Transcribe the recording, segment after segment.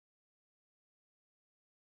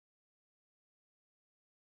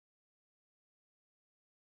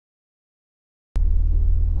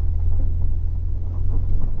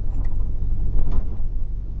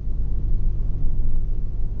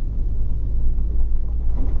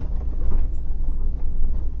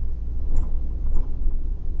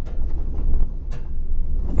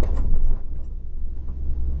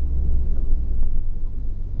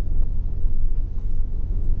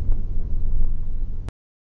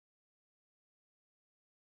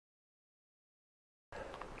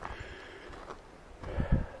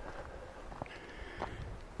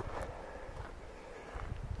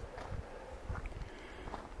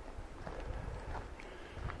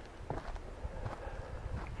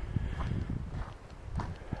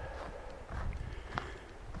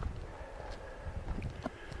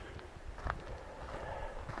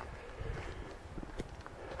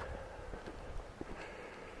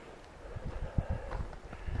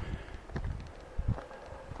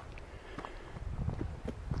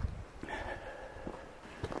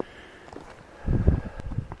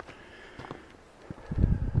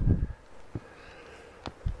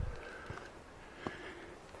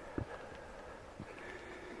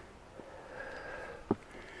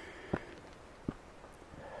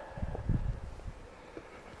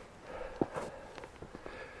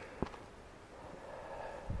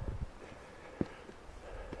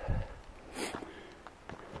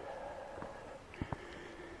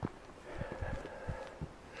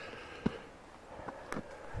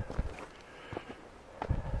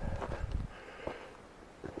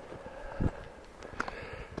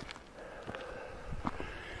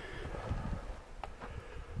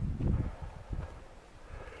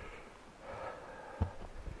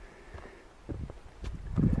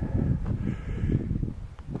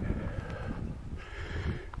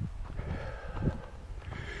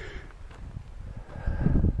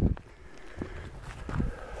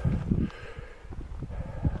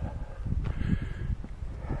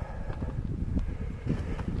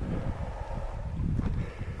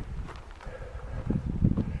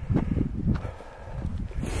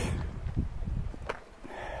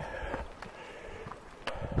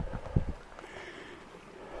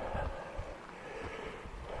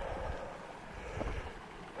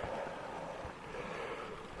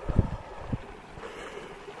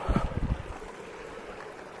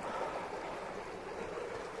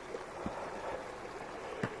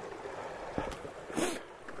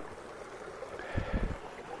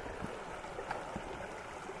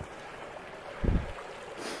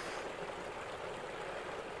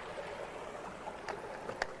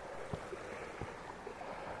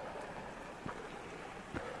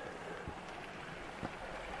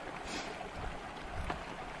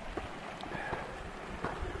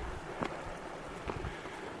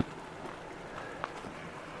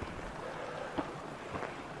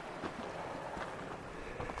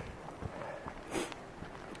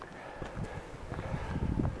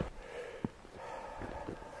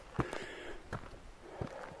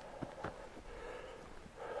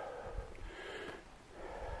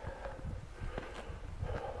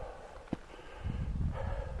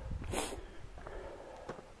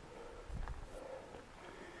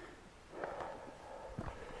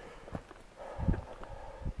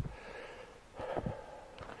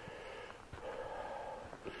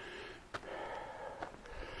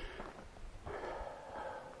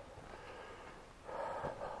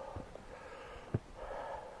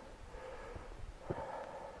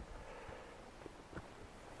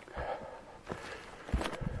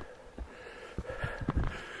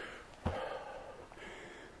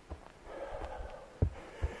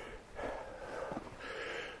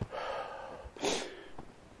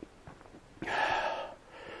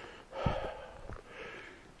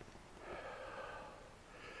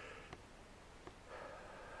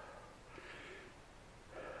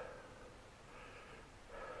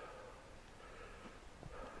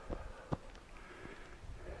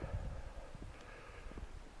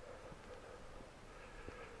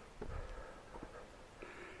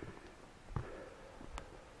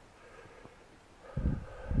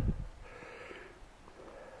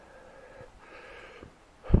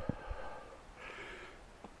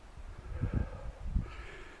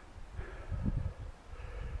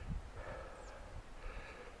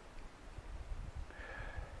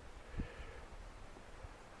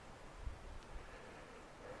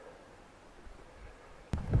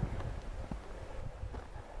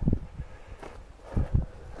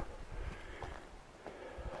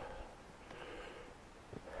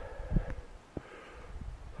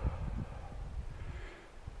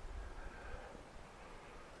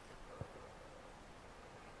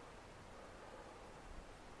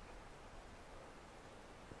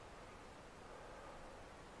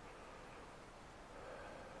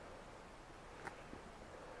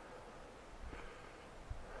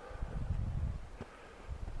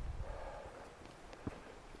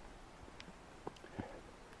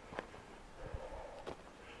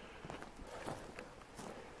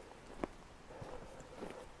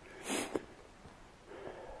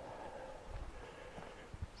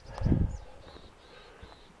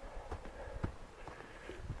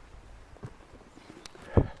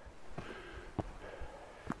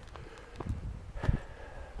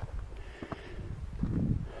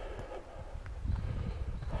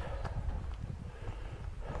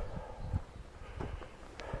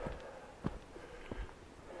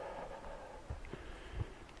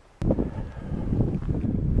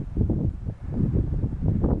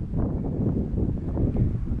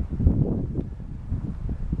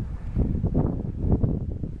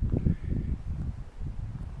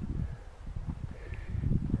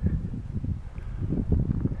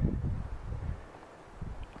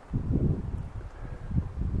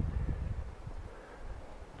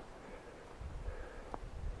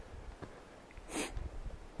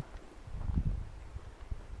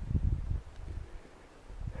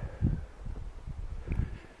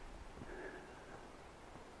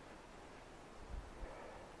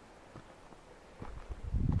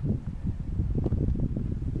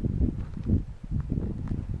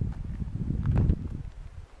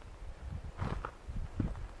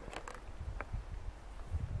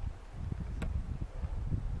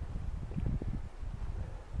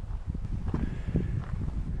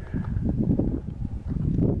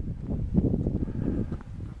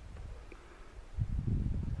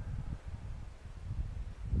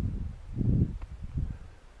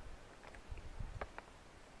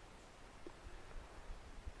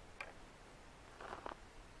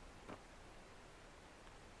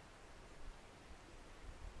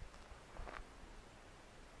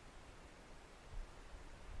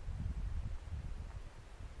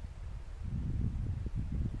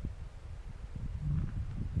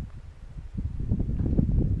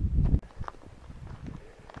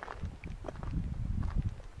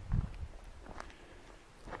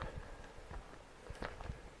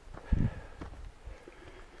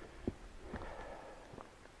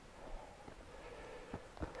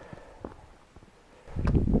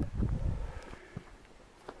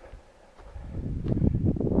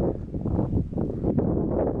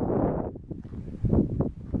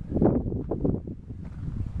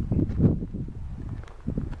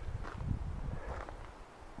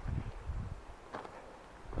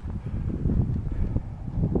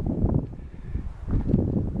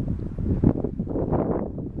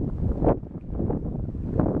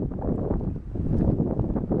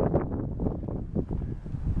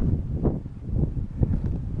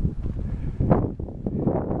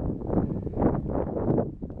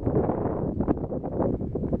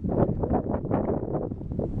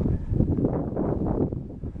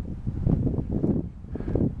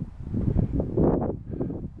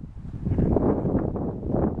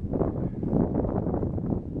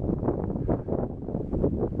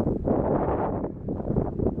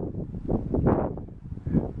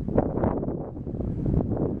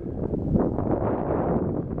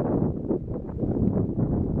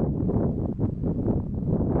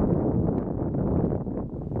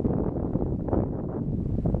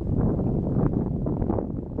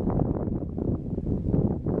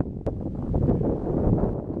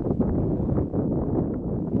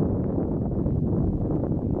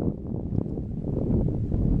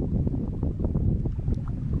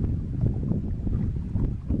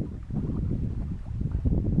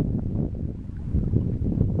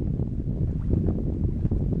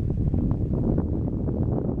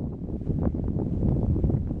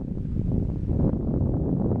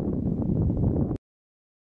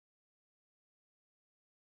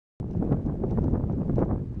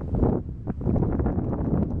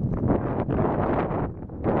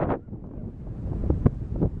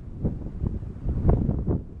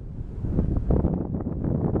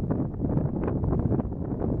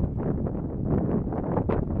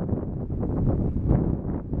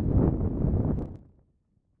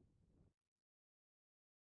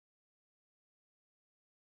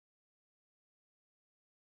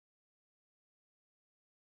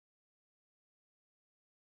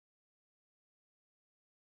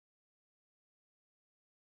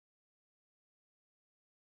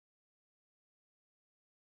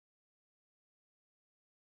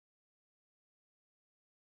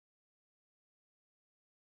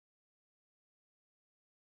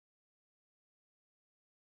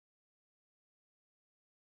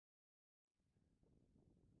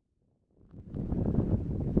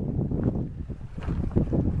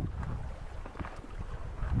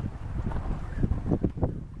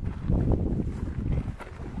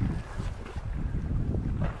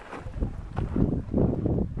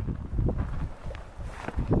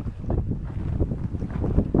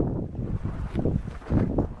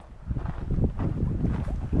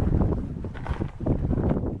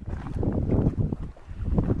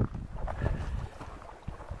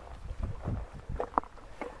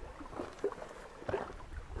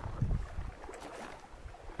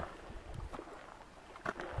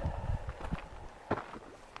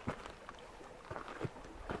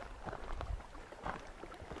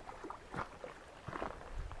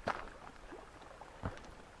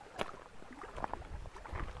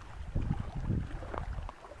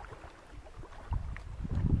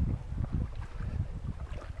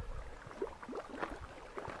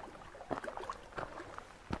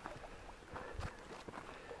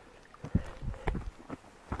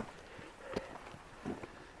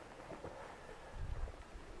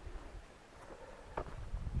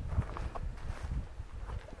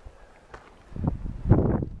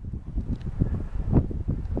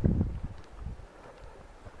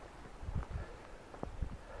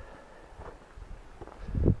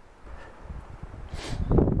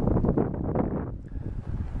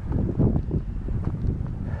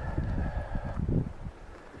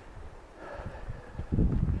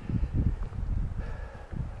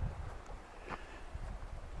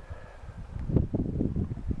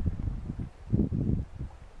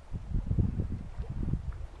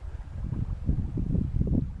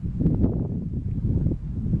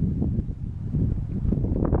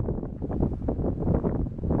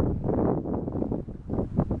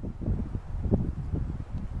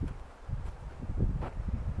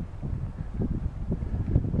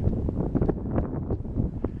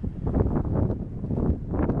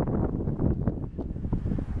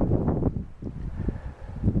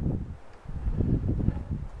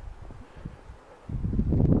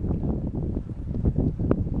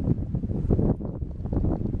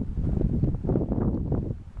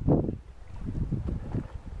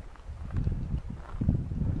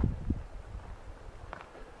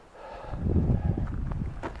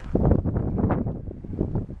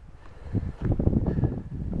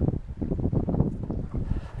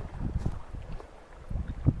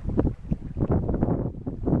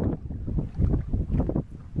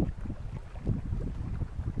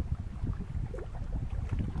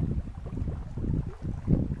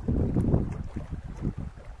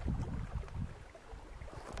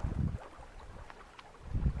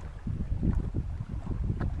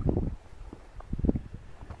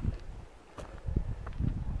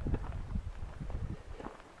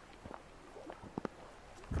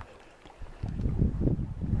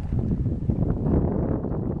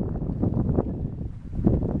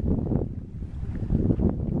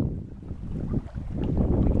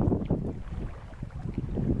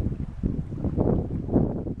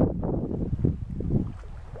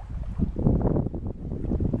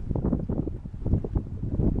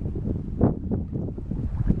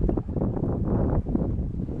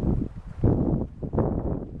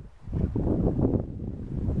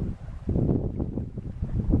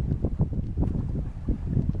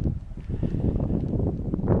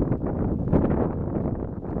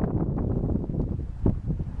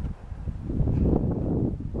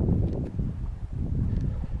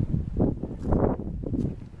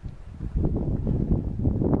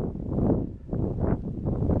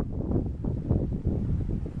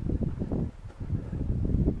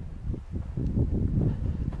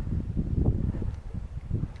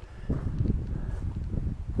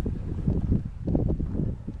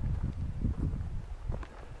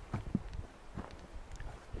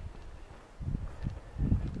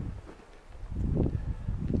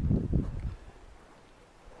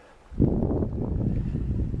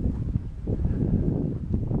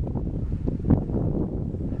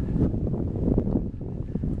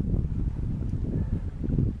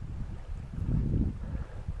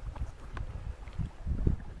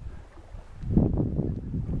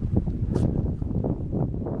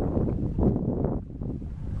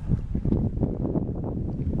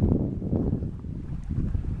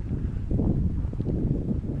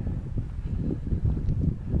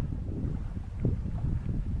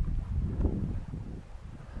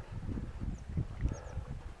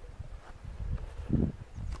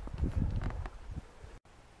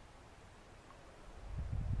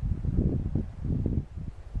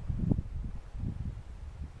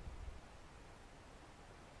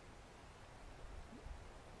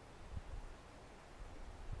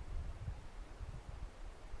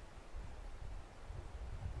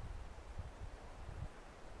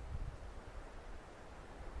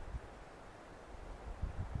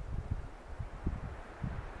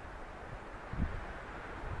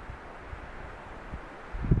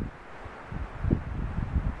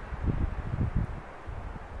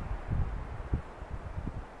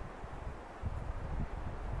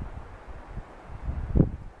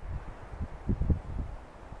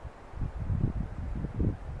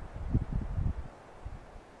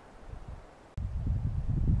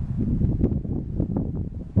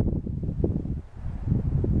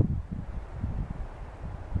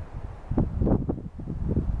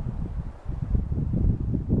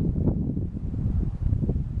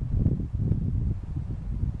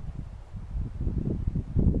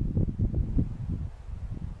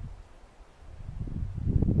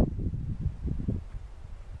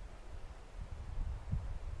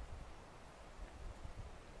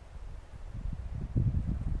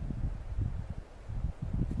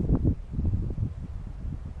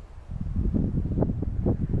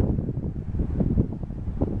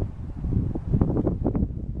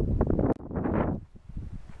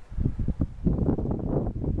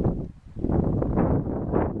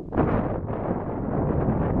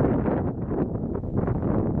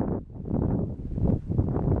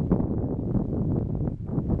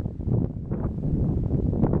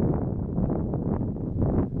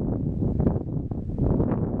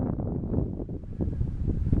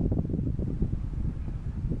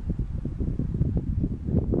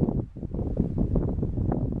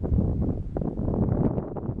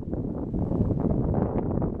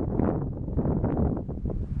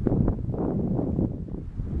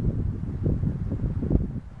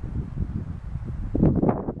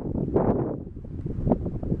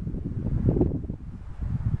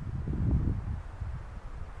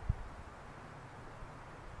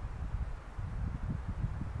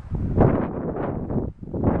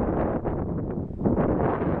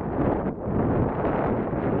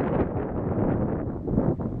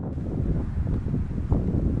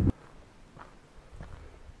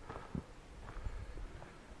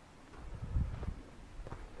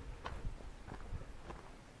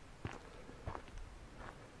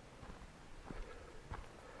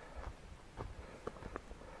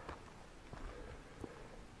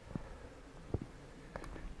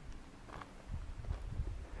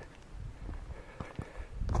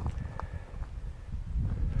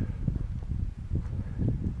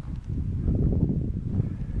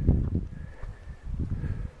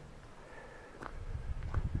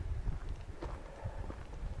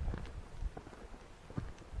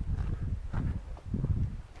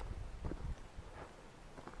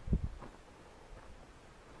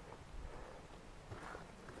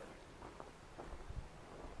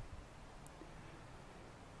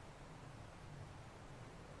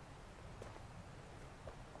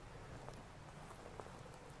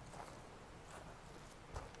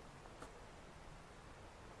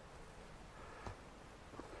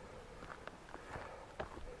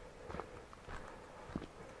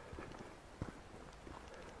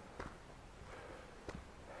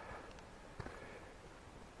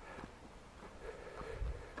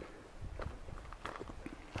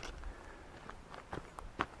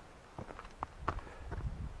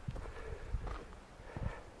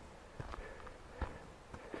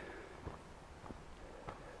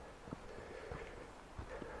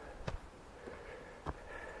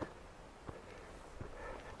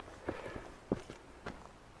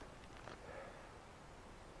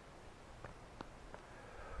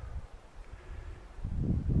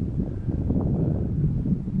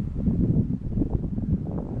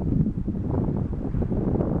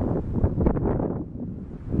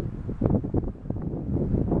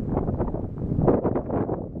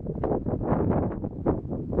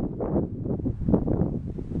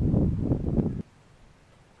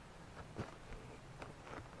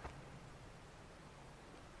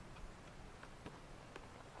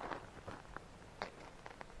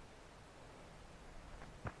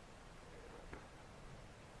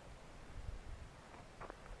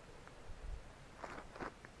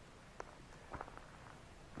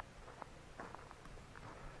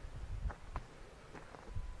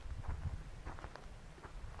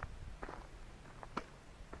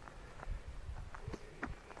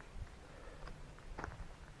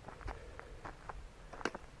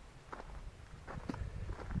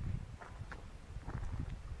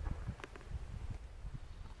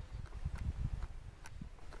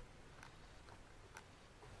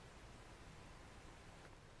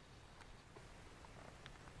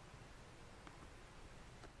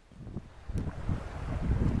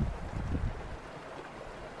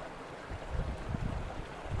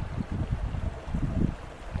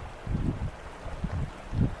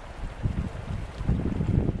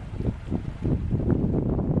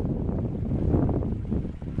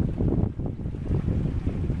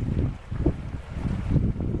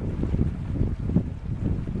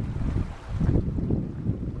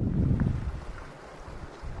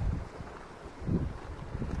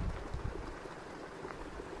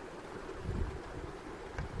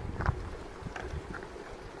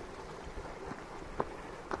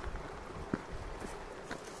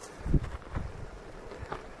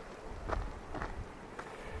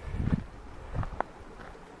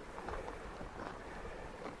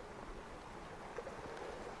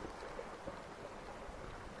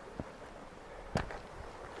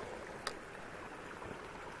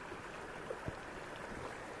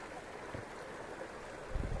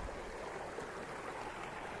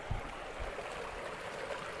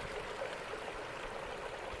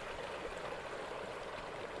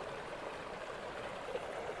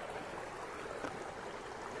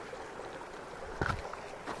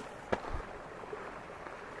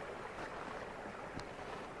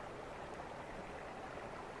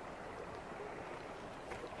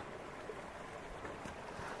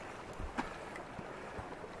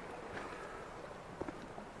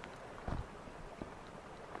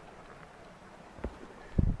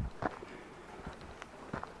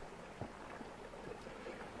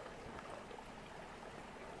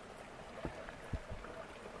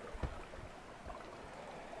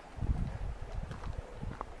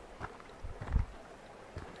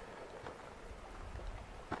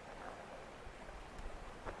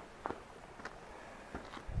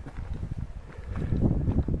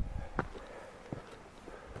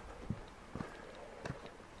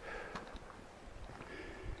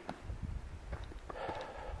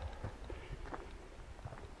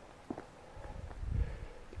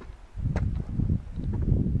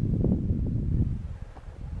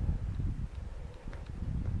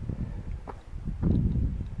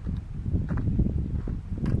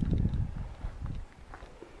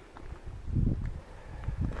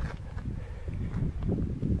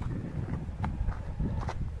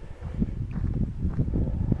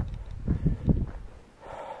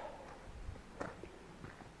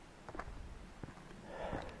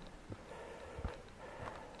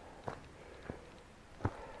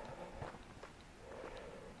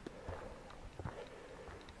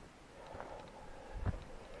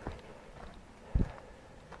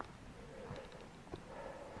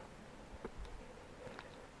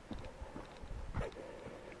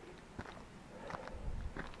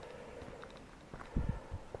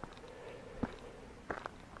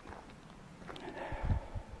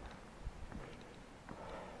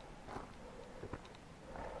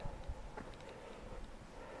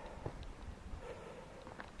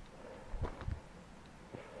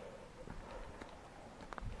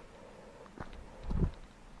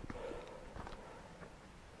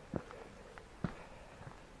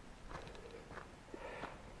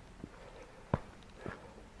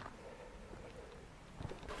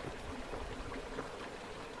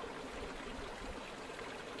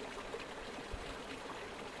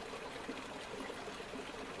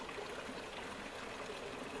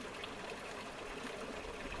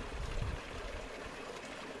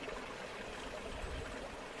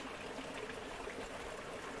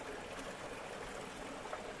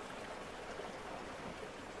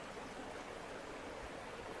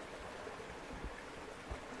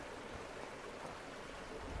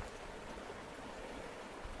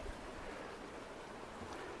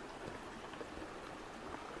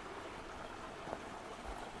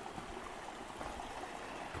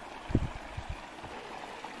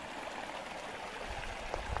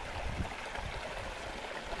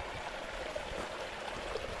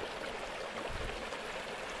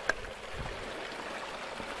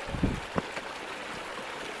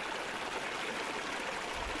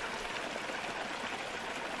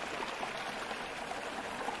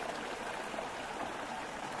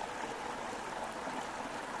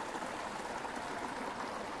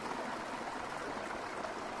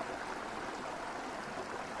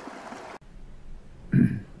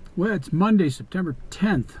Well, it's Monday, September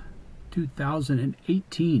 10th,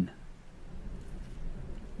 2018.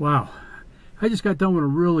 Wow. I just got done with a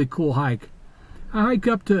really cool hike. I hiked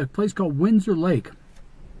up to a place called Windsor Lake.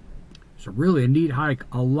 It's really a neat hike,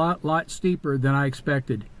 a lot steeper than I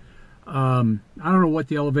expected. I don't know what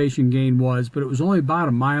the elevation gain was, but it was only about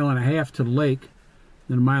 1.5 miles to the lake,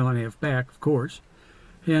 then 1.5 miles back, of course.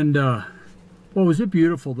 And, well, was it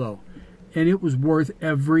beautiful, though. And it was worth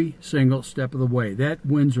every single step of the way. That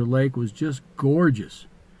Windsor Lake was just gorgeous.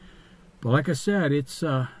 But like I said, it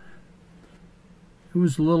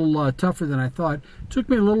was a little tougher than I thought. It took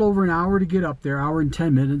me a little over an hour to get up there, hour and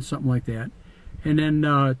 10 minutes, something like that. And then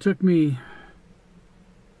it took me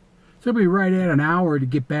right at an hour to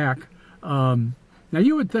get back. Now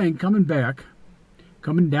you would think coming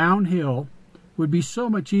downhill would be so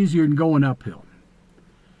much easier than going uphill.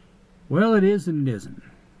 Well, it is and it isn't.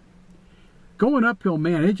 Going uphill,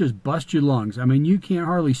 man, it just busts your lungs. I mean, you can't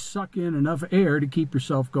hardly suck in enough air to keep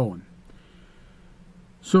yourself going.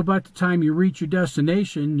 So about the time you reach your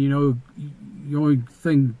destination, you know, the only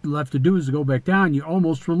thing left to do is to go back down. You're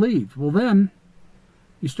almost relieved. Well, then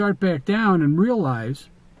you start back down and realize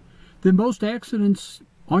that most accidents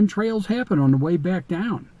on trails happen on the way back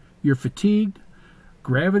down. You're fatigued,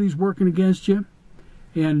 gravity's working against you,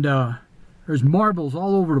 and there's marbles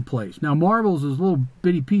all over the place. Now, marbles is little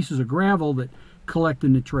bitty pieces of gravel that collect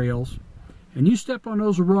in the trails, and you step on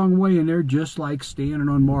those the wrong way, and they're just like standing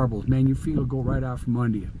on marbles. Man, your feet will go right out from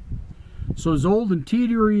under you. So as old and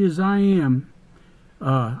teetery as I am,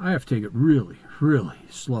 I have to take it really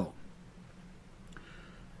slow.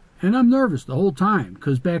 And I'm nervous the whole time,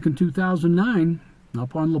 because back in 2009,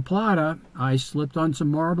 up on La Plata, I slipped on some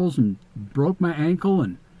marbles and broke my ankle,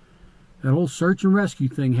 and that whole search and rescue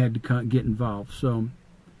thing had to get involved. So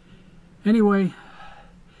anyway,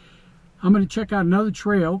 I'm going to check out another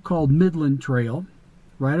trail called Midland Trail,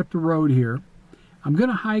 right up the road here. I'm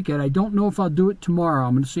going to hike it. I don't know if I'll do it tomorrow.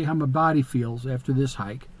 I'm going to see how my body feels after this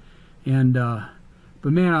hike. And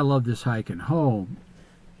but man, I love this hiking. Oh,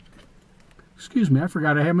 excuse me, I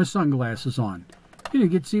forgot I had my sunglasses on. You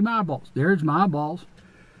didn't get to see my eyeballs. There's my eyeballs.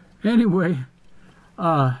 Anyway,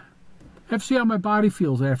 I have to see how my body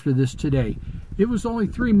feels after this today. It was only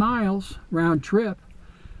 3 miles round trip,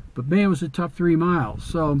 but man, it was a tough 3 miles.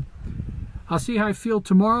 So I'll see how I feel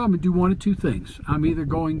tomorrow. I'm going to do one of two things. I'm either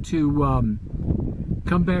going to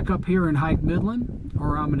come back up here and hike Midland,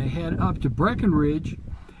 or I'm going to head up to Breckenridge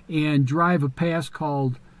and drive a pass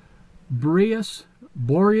called Boreas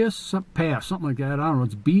Pass, something like that. I don't know.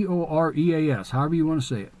 It's B-O-R-E-A-S, however you want to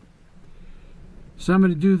say it. So I'm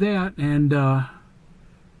going to do that, and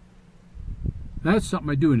that's something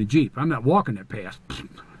I do in a Jeep. I'm not walking that pass.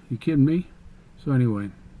 You kidding me? So anyway,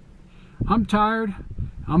 I'm tired.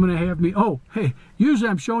 I'm going to have me... Oh, hey, usually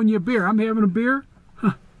I'm showing you a beer. I'm having a beer.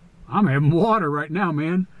 Huh. I'm having water right now,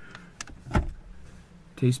 man.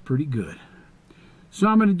 Tastes pretty good. So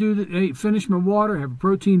I'm going to do finish my water, have a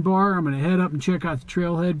protein bar. I'm going to head up and check out the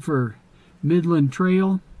trailhead for Midland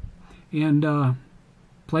Trail and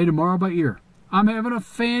play tomorrow by ear. I'm having a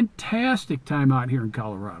fantastic time out here in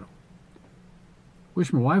Colorado.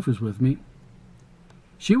 Wish my wife was with me.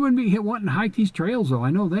 She wouldn't be wanting to hike these trails, though.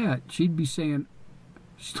 I know that. She'd be saying,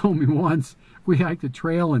 she told me once, we hiked the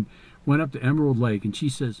trail and went up to Emerald Lake, and she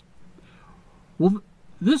says, well,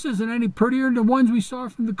 this isn't any prettier than the ones we saw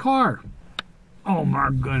from the car. Oh my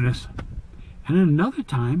goodness. And then another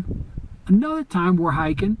time we're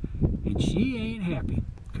hiking, and she ain't happy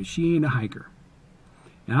because she ain't a hiker.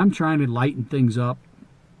 And I'm trying to lighten things up.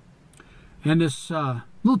 And this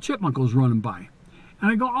little chipmunk goes running by. And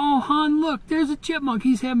I go, oh, hon, look, there's a chipmunk.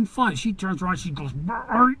 He's having fun. She turns around, she goes,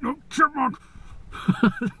 I ain't no chipmunk.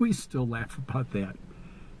 We still laugh about that.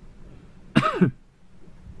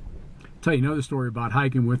 Tell you another story about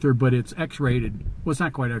hiking with her, but it's X-rated. Well, it's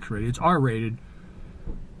not quite X-rated. It's R-rated.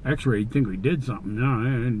 X-rated, you think we did something. No,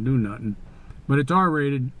 I didn't do nothing. But it's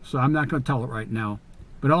R-rated, so I'm not going to tell it right now.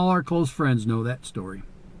 But all our close friends know that story.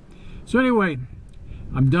 So anyway,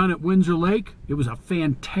 I'm done at Windsor Lake. It was a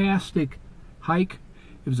fantastic hike.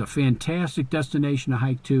 It was a fantastic destination to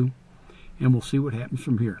hike to. And we'll see what happens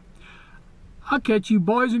from here. I'll catch you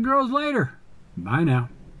boys and girls later. Bye now.